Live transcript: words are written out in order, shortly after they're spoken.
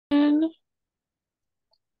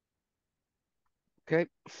Okay.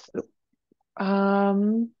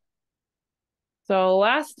 Um, so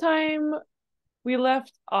last time we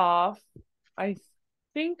left off, I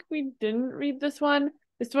think we didn't read this one.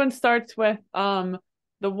 This one starts with the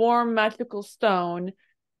warm magical stone.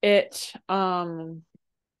 It the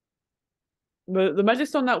magic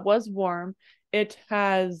stone that was warm, it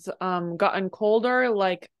has gotten colder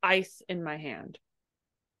like ice in my hand.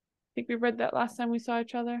 I think we read that last time we saw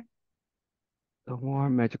each other. The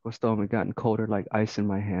warm magical stone had gotten colder like ice in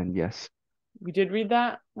my hand. Yes. We did read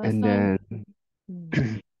that last And time. then,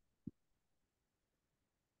 Hmm.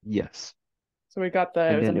 yes. So we got it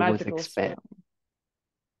And was a then it was magical expand.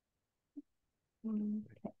 stone.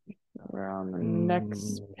 Okay. We're on the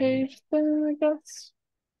next Mm, page then, I guess.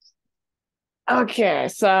 Okay,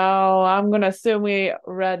 so I'm gonna assume we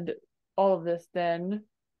read all of this then.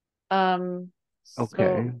 Um,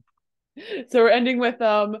 okay. so so we're ending with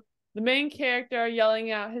the main character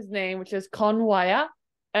yelling out his name, which is Konwaya,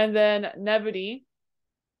 and then Nebity,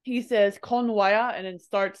 he says Konwaya and then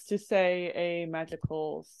starts to say a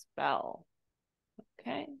magical spell.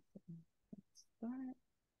 Okay, let's start.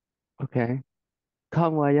 Okay.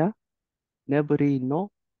 Kanwaya, neburi no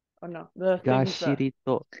Oh no, the thing the gashiri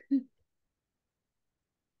to,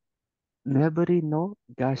 neburi no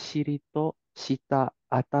gashiri to shita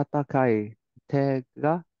atatakai te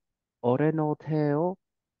ga ore no te o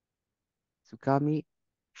tsukami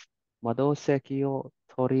madoseki o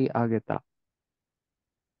tori ageta.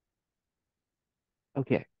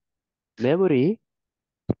 Okay. Neburi,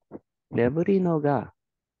 neburi no ga,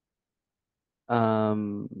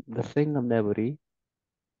 the thing of neburi,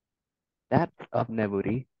 that of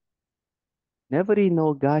neburi, neburi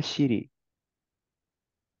no gashiri.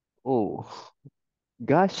 Oh,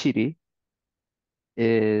 gashiri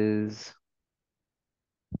is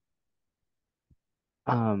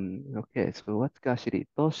okay, so what's gashiri?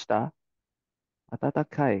 Toshita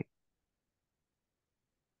atatakai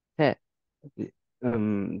te.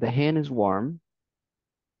 The hand is warm.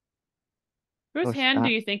 whose hand do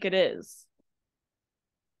Toshita. you think it is?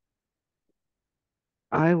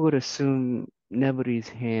 I would assume Neburi's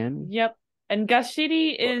hand. Yep. And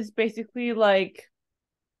Gashiri But is basically like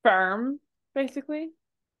firm, basically.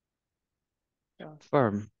 Yeah.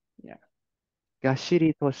 firm. Yeah.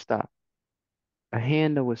 Gashiri toshita. A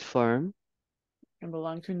hand that was firm And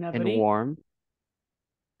belong to and Nebity. warm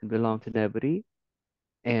and belonged to Neburi.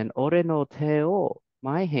 And ore no te o,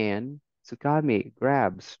 my hand, tsukami,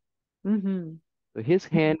 grabs. Mm-hmm. So his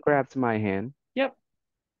hand grabs my hand. Yep.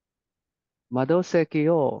 Madoseki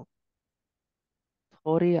o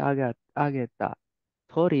tori ageta.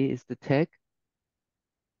 Tori is the take,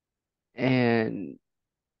 and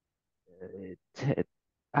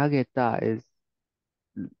ageta is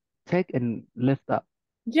take and lift up.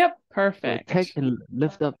 Yep. So take Perfect. and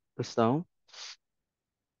lift up the stone,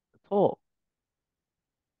 to,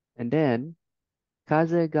 and then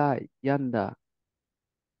kaze ga yanda.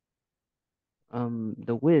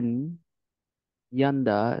 The wind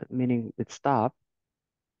yanda meaning it stopped.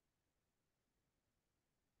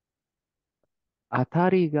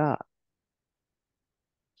 Atari ga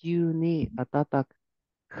急に暖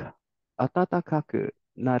かく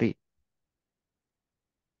なり、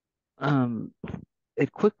um,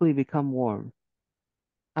 it quickly become warm.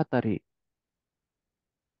 Atari.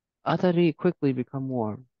 Atari quickly become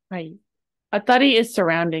warm. Right. Atari is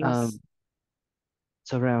surroundings. Um,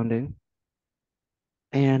 surrounding.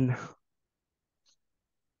 And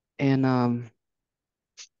and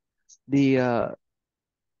the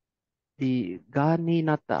ga ni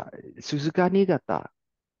nata, Suzuka ni gata.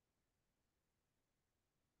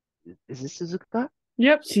 Is it Suzuka?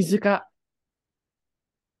 Yep. Shizuka.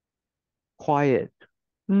 Quiet,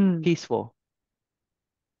 Mm. peaceful.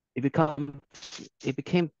 It become it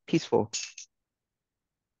became peaceful.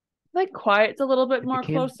 Like quiet's a little bit It more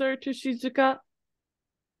became closer to Shizuka,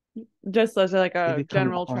 just as like it a become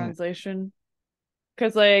general quiet. translation.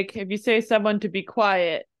 Because like if you say someone to be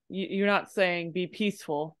quiet, you're not saying be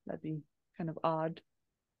peaceful. That'd be kind of odd.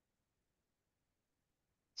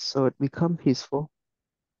 So it become peaceful.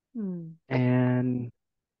 Hmm. And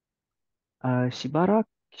しばらく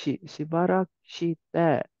して、しばらくし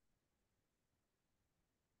て、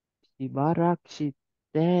気がつい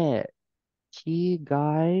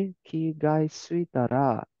た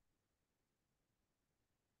ら、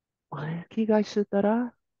気がついた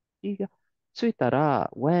ら、気がついたら、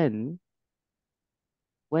when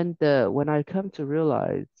I come to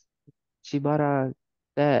realize, しばらく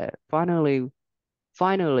で、finally,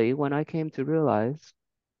 when I came to realize,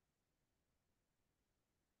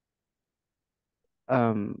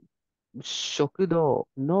 um, 食堂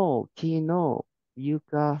の木の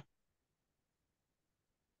床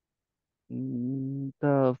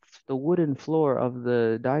the wooden floor of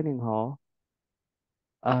the dining hall.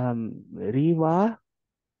 リは、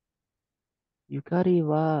ゆかり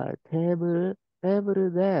はテーブ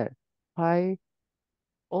ルでパイ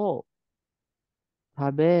を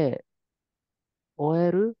食べ終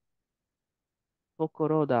えるとこ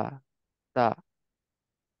ろだった。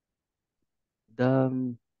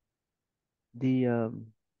The, the,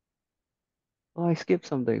 oh, I skipped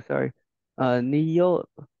something, sorry. によ、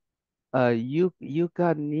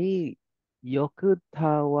床によく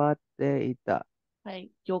倒っていた。は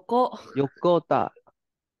い。横。横だ。は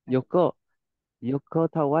い。横、横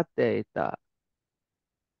たわっていた。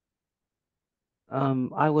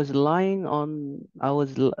I was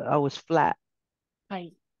flat. は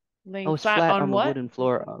い。I Laying was flat flat on on the what? wooden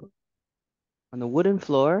floor on the wooden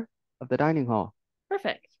floor of the dining hall.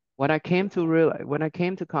 Perfect. When I came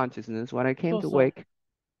to consciousness, when I came そう to そ wake,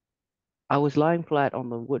 I was lying flat on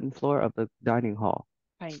the wooden floor of the dining hall.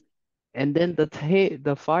 う。はい。And then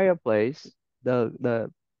the fireplace, the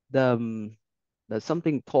the the the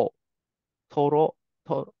something toro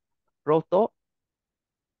to, roto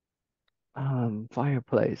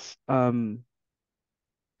fireplace.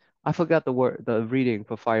 I forgot the reading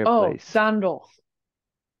for Oh, fireplace. 暖炉。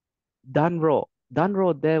暖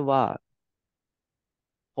炉では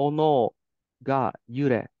炎が揺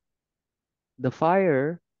れ。The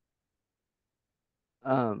fire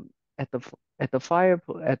um at the f- at the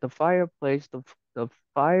fireplace the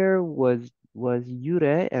fire was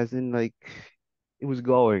yure as in like it was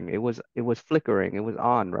going, it was flickering, it was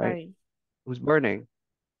on, right? はい。It was burning.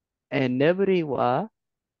 And Neburi wa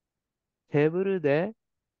teburu de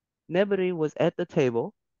Neburi was at the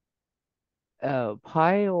table.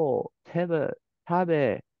 Pie o tabe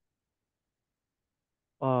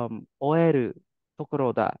終えるとこ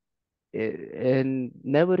ろだ. And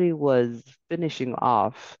Neburi was finishing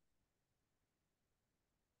off.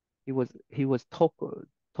 He was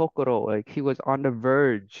Tokoro, like he was on the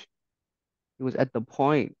verge. He was at the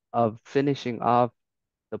point of finishing off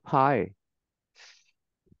the pie.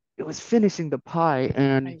 It was finishing the pie, は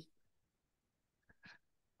and い。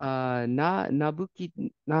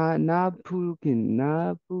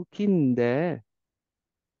napkin de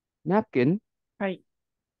napkin はい。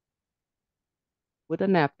with a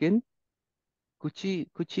napkin, 口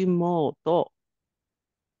元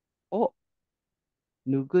を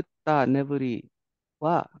拭った眠り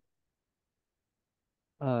は、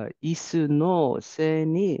椅子の背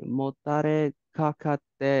にもたれかかっ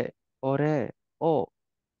て俺を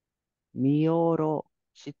見下ろ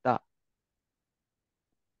した。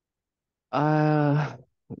Uh,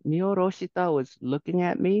 Mioroshita was looking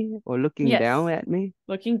at me or looking down Yes. at me.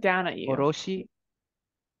 Looking down at you. Oroshi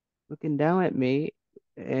looking down at me.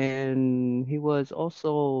 And he was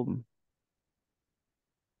also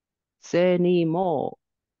背にも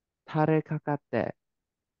垂れかかって。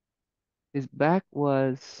His back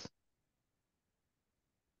was,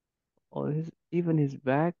 even his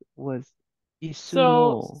back was So,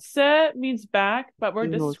 isuno. se means back, but we're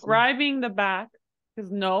Isuno, describing the back because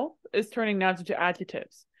no is turning nouns into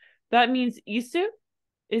adjectives. That means isu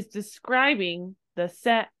is describing the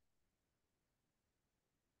se.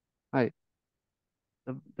 hi,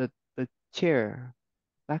 the chair,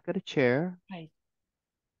 back of the chair, はい。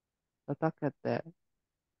tatakate.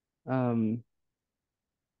 Um,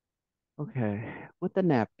 okay, with the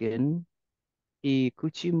napkin,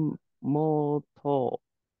 口元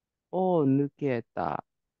を抜けた.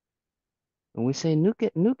 When we say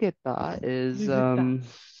nuketa is 拭っ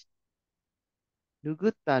た。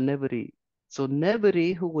nugutta neburi. So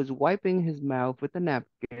Neburi, who was wiping his mouth with a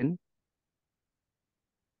napkin,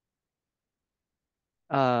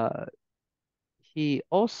 uh, he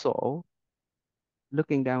also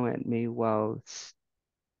looking down at me while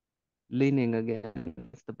leaning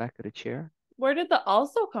against the back of the chair. Where did the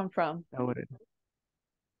also come from? That would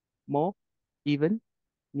mo, even,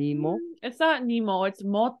 ni mo, It's not Nemo, it's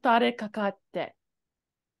motare kakatte.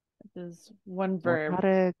 This is one verb.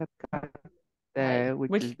 motare Right. kakate,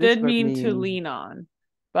 which is Which this did verb mean to means lean on.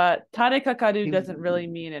 But tare kakaru he doesn't really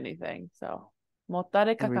mean anything. So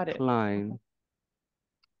motare to kakaru. recline.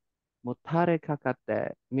 Motare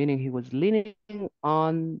kakate, meaning he was leaning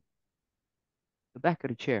on the back of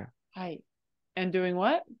the chair Right. And doing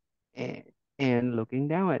what? and, and looking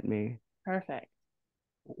down at me Perfect.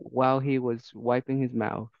 while he was wiping his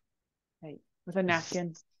mouth. Right. With a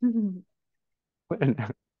napkin.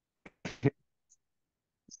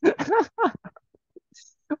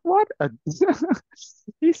 What a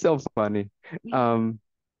he's so funny.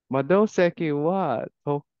 Madoseki wa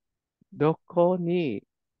doko ni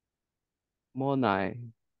mo nai.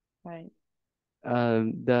 Right.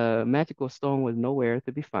 The magical stone was nowhere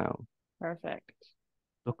to be found. Perfect.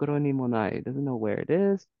 どころにもない. Doesn't know where it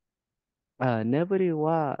is. ネブリ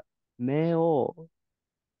は目を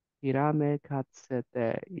ひらめかせ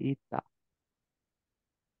ていた.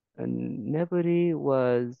 Neburi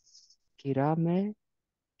was きらめ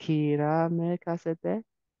かせて.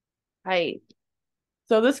 Right.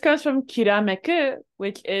 So this comes from kirameku,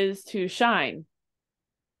 which is to shine.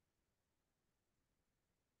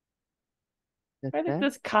 I think せて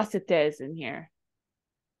this kasete is in here.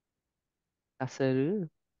 かせ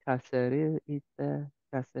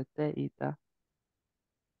ていた.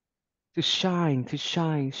 To shine,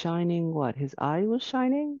 shining what? His eye was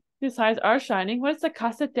shining? His eyes are shining. What does the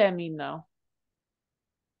kasete mean, though?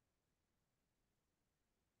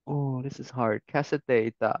 Oh, this is hard.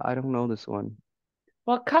 Kaseteita. I don't know this one.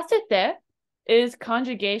 Well, kasete is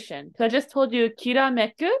conjugation. So I just told you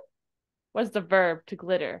kirameku was the verb to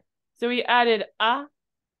glitter. So we added aseru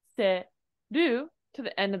to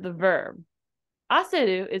the end of the verb.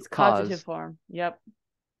 Aseru is causative Cause. form. Yep.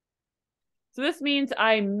 So this means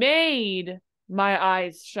I made my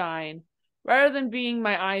eyes shine rather than being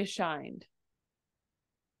my eyes shined.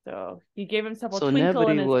 So he gave himself a So twinkle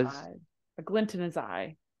in Neburi his was eye, a glint in his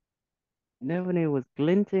eye. Neburi was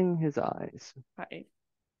glinting his eyes. Right.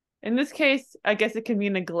 In this case, I guess it can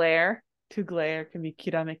mean a glare. To glare can be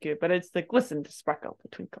kirameku, but it's the glisten, the sparkle, the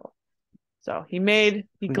twinkle. So he glared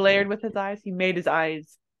Twinkle. with his eyes. He made his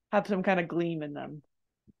eyes have some kind of gleam in them.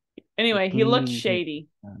 He Anyway, he looked gleamed his shady.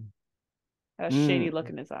 eyes. Had a shady Mm, look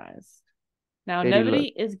in his eyes. Now shady look.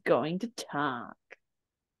 Nevity is going to talk.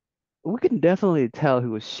 We can definitely tell he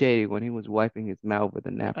was shady when he was wiping his mouth with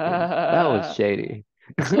a napkin. That was shady.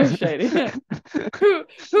 So shady.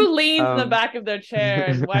 who leans in the Um, back of their chair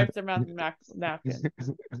and wipes their mouth with a napkin?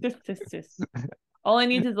 Tis. All he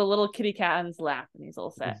needs is a little kitty cat on his lap, and he's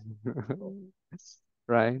all set.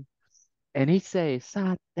 right? And he says,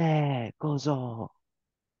 Sate, gozo.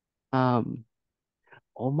 Um,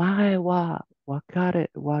 Omae wa wakare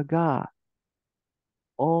waga.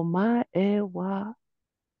 Omae wa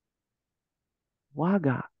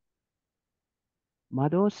waga.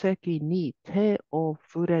 Madoseki ni te o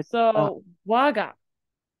fureta. So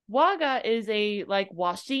waga is a like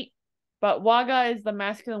washi, but waga is the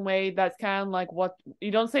masculine way. That's kind of like what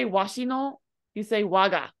you don't say washi no, you say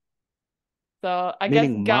waga. So I guess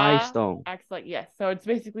Meaning my ga stone. acts like yes. So it's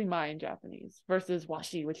basically my in Japanese versus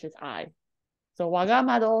washi, which is I. So waga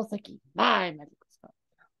madoseki, my magical stone.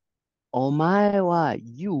 Omae wa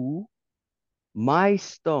you, my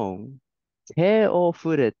stone, te o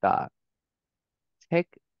fureta. Take,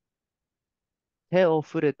 te o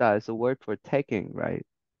fureta is a word for taking, right?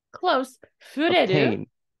 Close. Fureru. Obtain.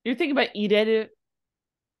 You're thinking about ireru,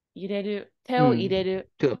 te o Hmm. ireru.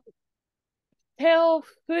 To, Te o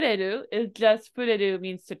fureru is just fureru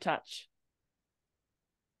means to touch.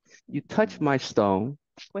 you touch my stone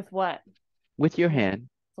With what? with your Yeah. hand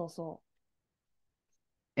So.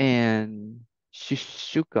 and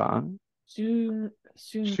shukan,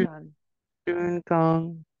 Shunkan.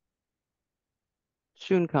 shunkan,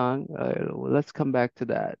 shunkan. Let's come back to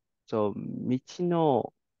that. So,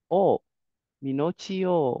 minochi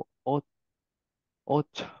o,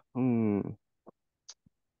 hmm.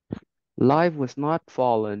 Life was not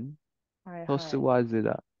fallen. Hi, hi. Tosu wa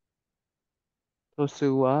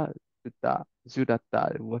Tosu wa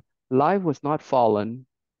zuratta. Life was not fallen.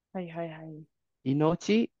 Hi.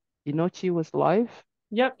 Inochi, Inochi was life.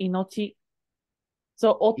 Yep, inochi.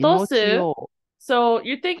 So Inochi otosu. o So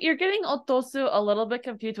you're getting otosu a little bit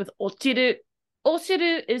confused with ochiru.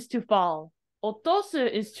 Ochiru is to fall. Otosu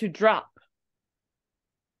is to drop.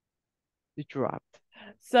 dropped.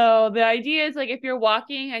 So the idea is like if you're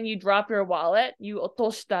walking and you drop your wallet, you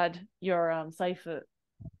otoshitad your saifu.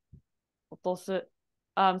 Otosu.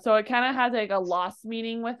 So it kind of has like a lost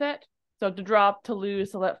meaning with it. So to drop, to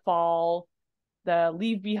lose, to let fall, the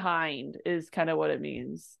leave behind is kind of what it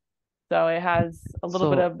means. So it has a little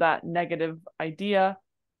bit So of that negative idea.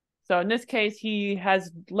 So in this case, he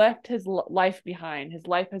has left his life behind. His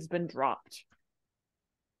life has been dropped.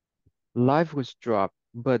 life was dropped.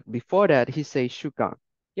 But before that, he says shukan.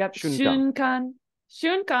 Yep. Shunkan. Shunkan.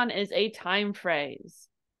 Shunkan is a time phrase.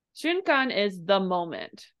 Shunkan is the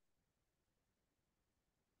moment.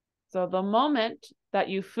 So the moment that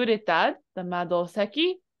you furitad, the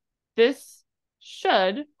madoseki, this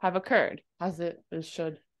should have occurred. As it is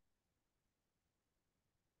should.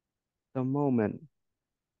 The moment.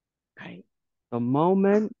 Right. The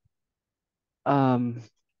moment. Um.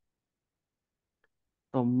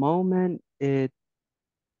 The moment it.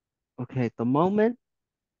 Okay. The moment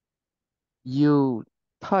you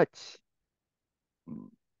touch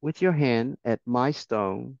with your hand at my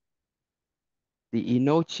stone, the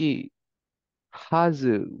inochi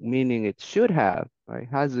hazu, meaning it should have, right?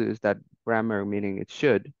 Hazu is that grammar meaning it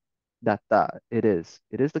should. That it is.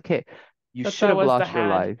 It is the case. You That should that have was the lost your had.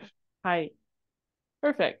 life. Hi.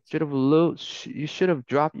 Perfect. You should have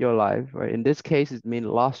dropped your life, right? In this case, it means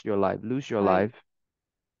lost your life, lose your Hi. life,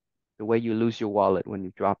 the way you lose your wallet when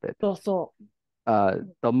you drop it. そうそ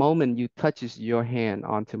The moment you touches your hand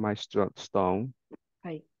onto my stone. う。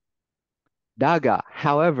はい。Daga,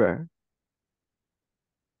 however,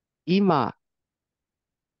 ima,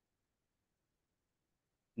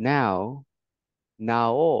 now,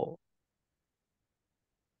 nao.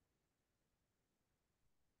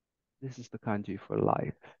 This is the kanji for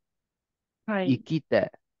life. はい。生き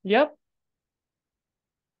て Yep.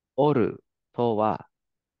 おるとは、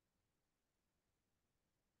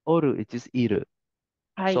おる it is いる。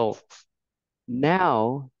はい。So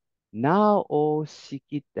now をし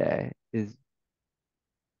きて is,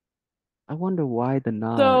 I wonder why the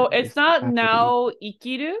na So it's is not after the now 生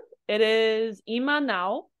きる. It is 今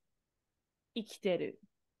now 生きてる.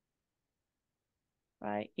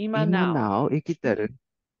 Right? 今 今 now. now 生きてる。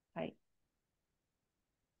はい。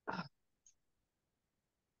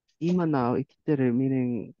今 now 生きてる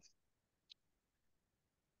meaning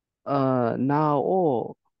now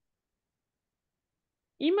を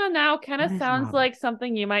Ima now kind of what is sounds now? like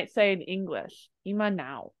something you might say in English. Ima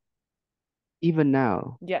now. Even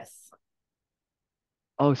now. Yes.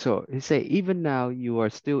 Oh, so he say even now you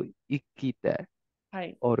are still 生きては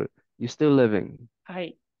い。おる. You're still living. は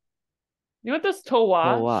い。You know what this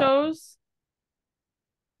towa とは shows?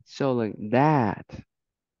 showing that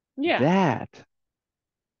Yeah. that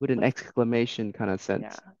with an Like, exclamation kind of yeah.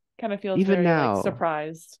 sense. Kind of feels Even very like now,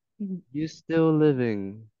 surprised. you still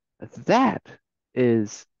living. That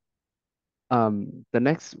is the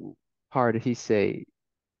next part he say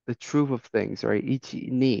the truth of things, right? Ichi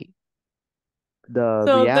ni, the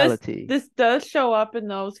So this reality. this does show up in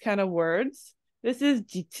those kind of words. This is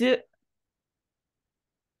jitsu,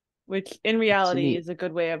 which in Ichi reality ni, is a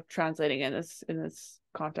good way of translating in this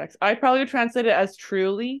context. I probably would translate it as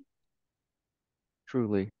truly,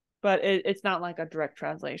 truly. but it's not like a direct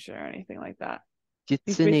translation or anything like that. He's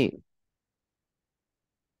Jitsu ni. basically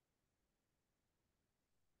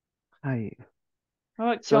Hi.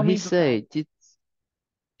 how about So he kyomi bukai? say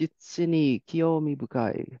jitsu ni kiyomi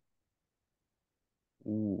bukai.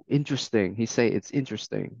 Ooh, interesting. He say it's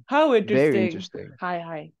interesting. How Very interesting. interesting. Hi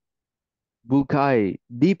hi. Bukai,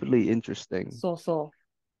 deeply interesting. So so.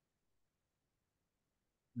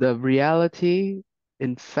 The reality,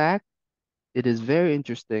 in fact, it is very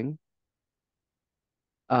interesting.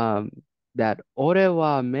 Um, that ore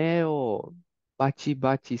wa me o bachi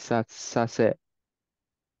bachi sase.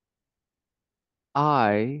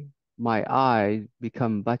 My eyes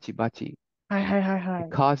become bachi bachi. Hi hi hi It hi.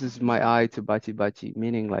 causes my eye to bachi bachi,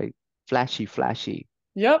 meaning like flashy, flashy,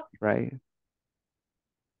 Yep. right?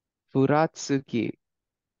 Furatsuki,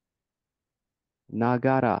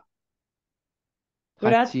 nagara,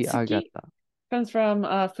 tachi Furatsuki agata. comes from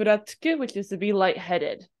furatsuku, which is to be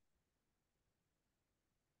lightheaded.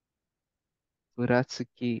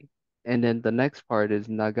 Furatsuki. And then the next part is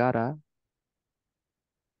nagara,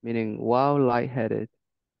 meaning while lightheaded,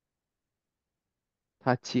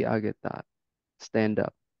 tachi agata, stand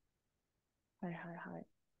up. Hi hi hi.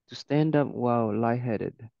 To stand up while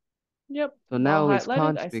lightheaded. Yep. So While now it's highlighted,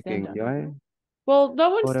 Khan I stand speaking, up. right? Well, no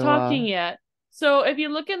one's Ore wa talking yet. So if you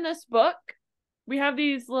look in this book, we have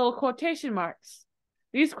these little quotation marks.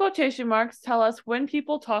 These quotation marks tell us when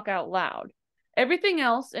people talk out loud. Everything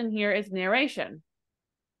else in here is narration.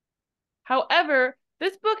 However,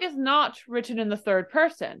 this book is not written in the third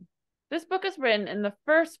person. This book is written in the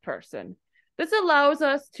first person. This allows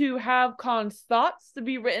us to have Khan's thoughts to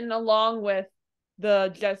be written along with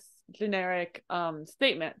the just generic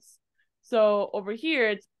statements. So over here,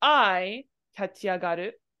 it's I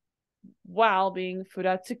tachiagaru while being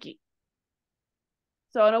furatsuki.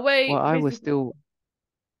 So in a well, way, I was basically,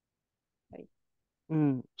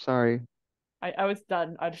 still, sorry. I was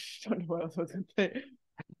done. I just don't know what else I was going to say.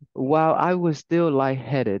 While I was still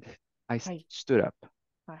lightheaded, I Hi, stood up.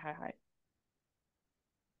 hi, hi, hi.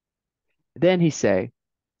 Then he say,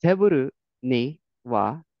 Teburu ni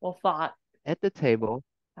wa Well, thought. at the table,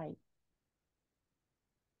 Hi.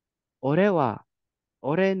 ore wa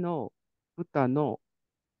ore no futa no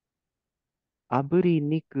aburi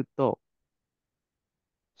niku to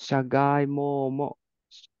shagaimo mo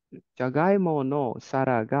shagaimo no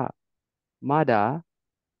sara ga mada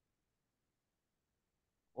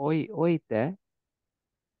oite,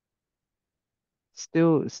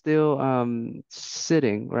 still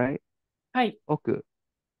sitting, right? Hi. Oku.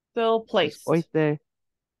 Still just placed. 置いて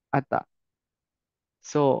あった。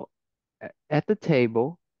So at the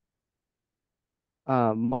table,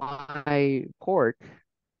 my pork,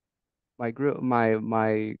 my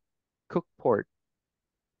cooked pork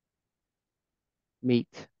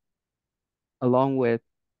meat, along with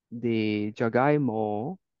the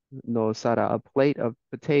jagaimo no sara, a plate of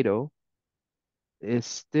potato, is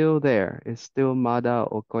still there. It's still mada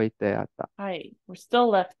okoite atta. はい。We're still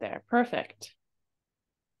left there. Perfect.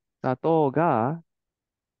 砂糖が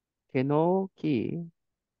毛の木、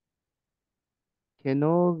毛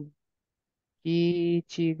の木い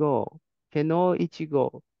ちご、毛のいち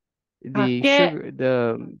ご、the 竹。sugar,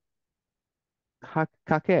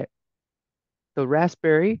 kake, the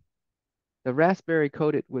raspberry, the raspberry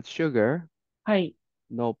coated with sugar, はい。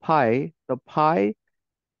no pie, the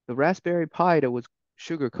raspberry pie that was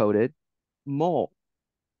sugar coated, mo,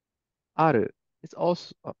 aru, it's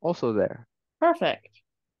also there. Perfect.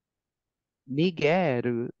 逃げ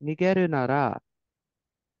るなら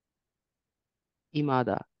今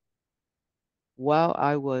だ. While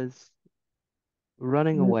I was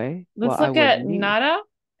running away, while Let's I look was at me, Nara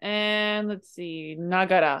and let's see.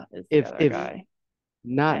 Nagara is the other if guy.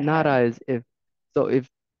 not Hi, hi. nara is if, so if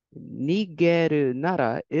nigeru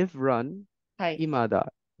nara, if run, Hi. imada,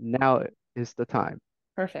 now is the time.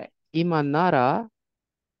 Perfect. Ima nara,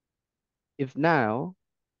 if now,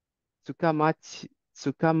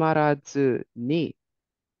 tsukamaratsu ni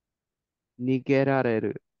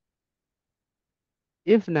nigerareru.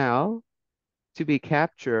 If now, to be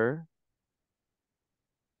captured,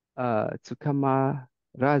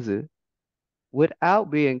 tsukamaratsu, without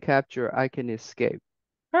being captured, I can escape.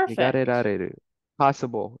 Perfect. 逃れられる.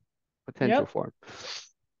 Possible, potential Yep. form.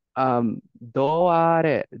 ドア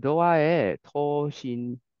へ通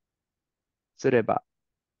信すれば.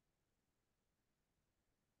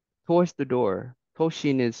 Towards the door. 通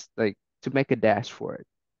信 is like to make a dash for it,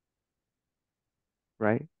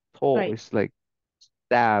 right? と Hi. is like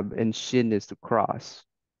stab and shin is to cross,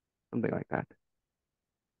 something like that.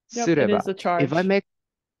 Yep. It is すれば. the If I charge. make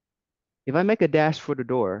if I make a dash for the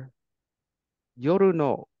door, 夜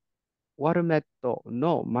のワルメット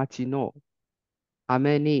の街の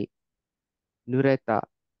雨に濡れた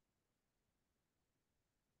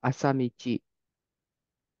朝道.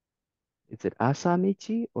 Is it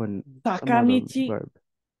asamichi or some other Sakamichi. verb?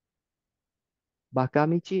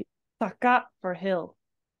 Bakamichi, Saka for hill.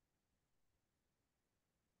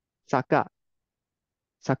 saka,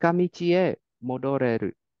 sakamichi e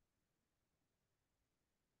modoreru.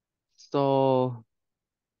 So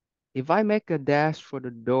if I make a dash for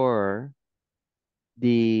the door,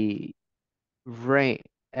 the rain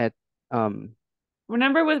at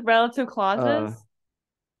Remember with relative uh clauses?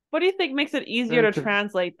 What do you think makes it easier to relative,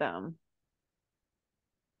 translate them?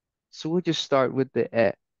 so we just start with the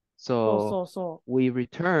e. So, So so, so. we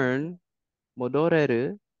return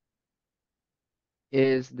modoreru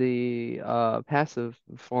is the passive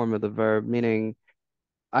form of the verb, meaning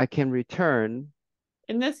I can return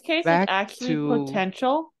In this case, it's back actually to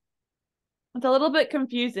potential. It's a little bit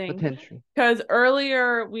confusing potential. because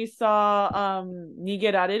earlier we saw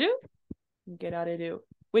nigerareru,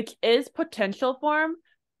 which is potential form,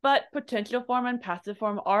 but potential form and passive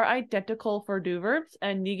form are identical for do verbs,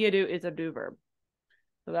 and nigeru is a do verb.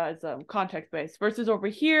 So that is context based. Versus over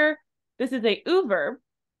here, this is a u verb.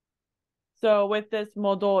 So with this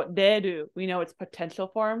modoreru, we know it's potential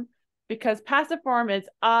form because passive form is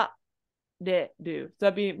a de do. So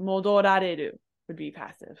that'd be modorareru would be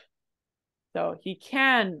passive. So he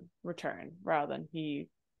can return rather than he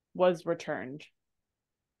was returned.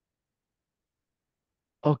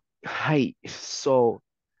 Oh, hi. So,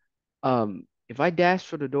 if I dash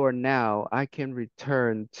for the door now, I can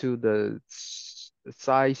return to the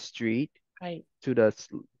side street, Right. to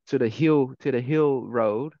the hill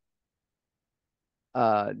road,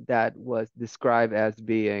 that was described as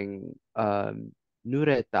being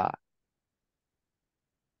nureta.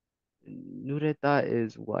 Nureta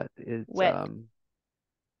is what? It's Wet.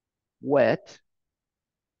 wet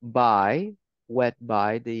by wet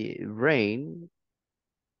by the rain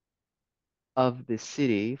of the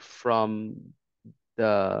city from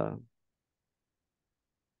the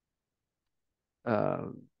uh,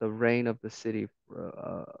 the rain of the city,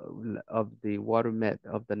 of the water met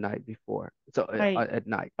of the night before. So Right. at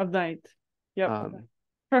night. Of night. Yep. Um,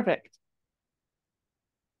 Perfect.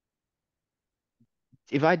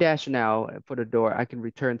 if I dash now for the door, I can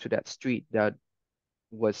return to that street that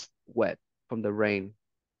was wet from the rain,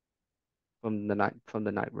 from the night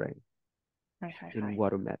rain Hi, hi, in hi.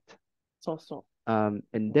 water met. So, so. And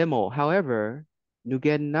demo, however,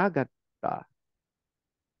 nugenagata,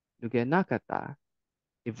 nugenakata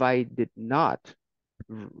if I did not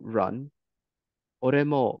run, 俺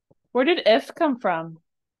も Where did if come from?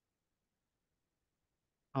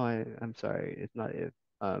 oh, I'm sorry, it's not if.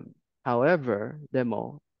 However, で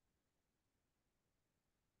も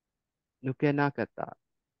抜けなかった。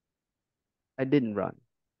I didn't run.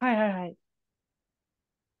 はいはいはい。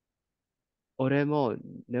俺も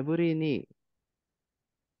眠りに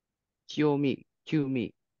清み、清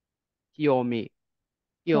興味。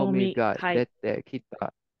みがはい。出て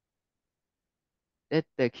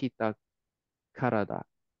きたからだ。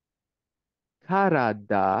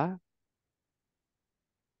体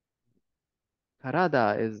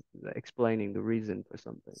Karada is explaining the reason for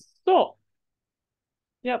something. そ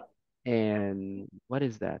う。Yep. And what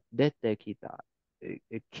is that? Dete kita.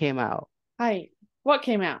 It came out. はい。What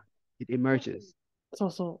came out? It emerges. そ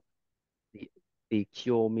うそ The, the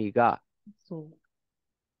kyomi ga う。そう。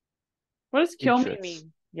What does kyomi interest.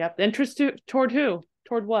 mean? Yep. Interest toward who?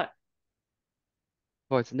 Toward what?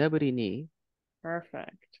 Towards neburi ni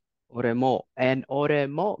Perfect. oremo. And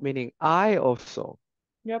oremo meaning I also.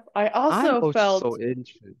 Yep. I I'm also felt also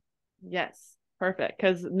interested. yes. Perfect.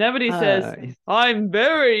 Because nobody says, Uh, I'm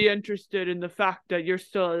very interested in the fact that you're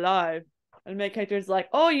still alive. And my character's like,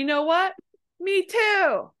 oh, you know what? Me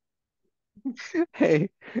too. hey,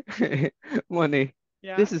 money.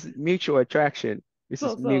 Yeah. This is mutual attraction. This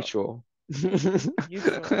is So mutual.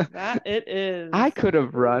 mutual. That it is. I could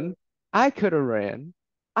have run. I could have ran.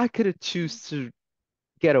 I could have choose to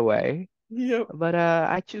get away, Yep. but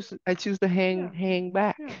I choose to Yeah. hang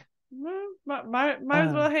back. Yeah. Well, might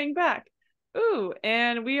as Uh, well hang back. Ooh,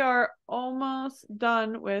 and we are almost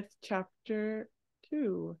done with chapter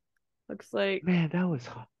 2. Looks like, man, I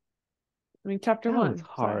mean, chapter that was 1. Sorry.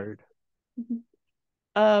 hard.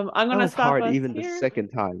 I'm That gonna was stop hard us even the here. second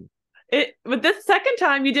time. But this second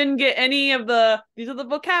time you didn't get any of these are the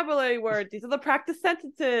vocabulary words, these are the practice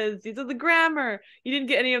sentences, these are the grammar. You didn't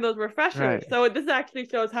get any of those refreshers. Right. So this actually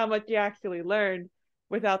shows how much you actually learned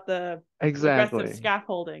without the aggressive Exactly.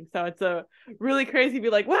 scaffolding. So it's a really crazy to be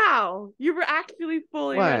like, wow, you were actually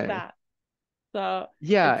fully read What? that. So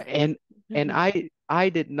Yeah, it's and I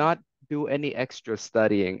did not do any extra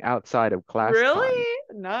studying outside of class time. really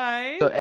nice. So